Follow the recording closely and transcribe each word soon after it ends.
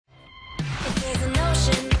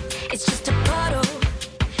It's just a puddle.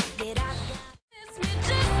 Get out. Miss me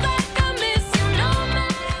just like I miss you, no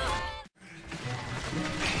matter.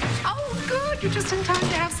 Oh, good. You're just in time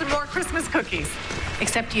to have some more Christmas cookies.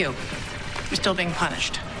 Except you. You're still being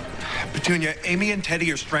punished. Petunia, Amy and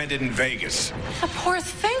Teddy are stranded in Vegas. The poor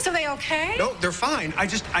things. Are they okay? No, they're fine.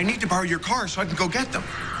 I need to borrow your car so I can go get them.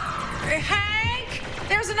 Hank,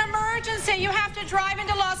 there's an emergency. You have to drive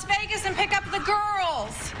into Las Vegas and pick up the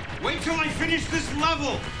girls. Wait till I finish this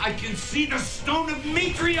level. I can see the stone of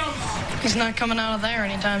Metrios. He's not coming out of there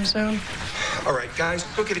anytime soon. All right, guys,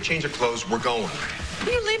 go get a change of clothes. We're going.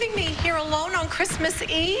 Are you leaving me here alone on Christmas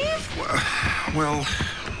Eve? Well,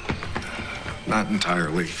 not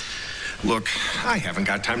entirely. Look, I haven't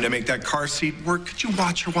got time to make that car seat work. Could you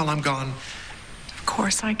watch her while I'm gone? Of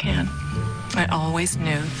course I can. I always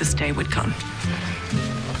knew this day would come.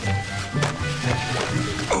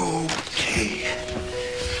 Okay.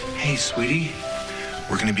 Hey, sweetie.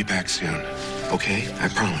 We're gonna be back soon. Okay? I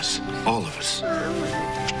promise. All of us.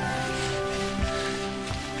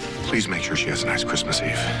 Please make sure she has a nice Christmas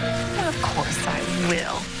Eve. Of course I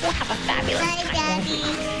will. We'll have a fabulous time. Bye, Daddy.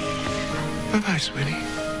 Bye-bye, sweetie.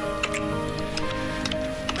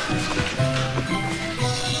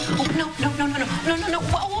 Oh, no.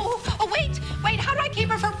 Whoa. Oh, wait. How do I keep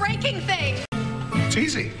her from breaking things? It's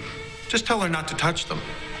easy. Just tell her not to touch them.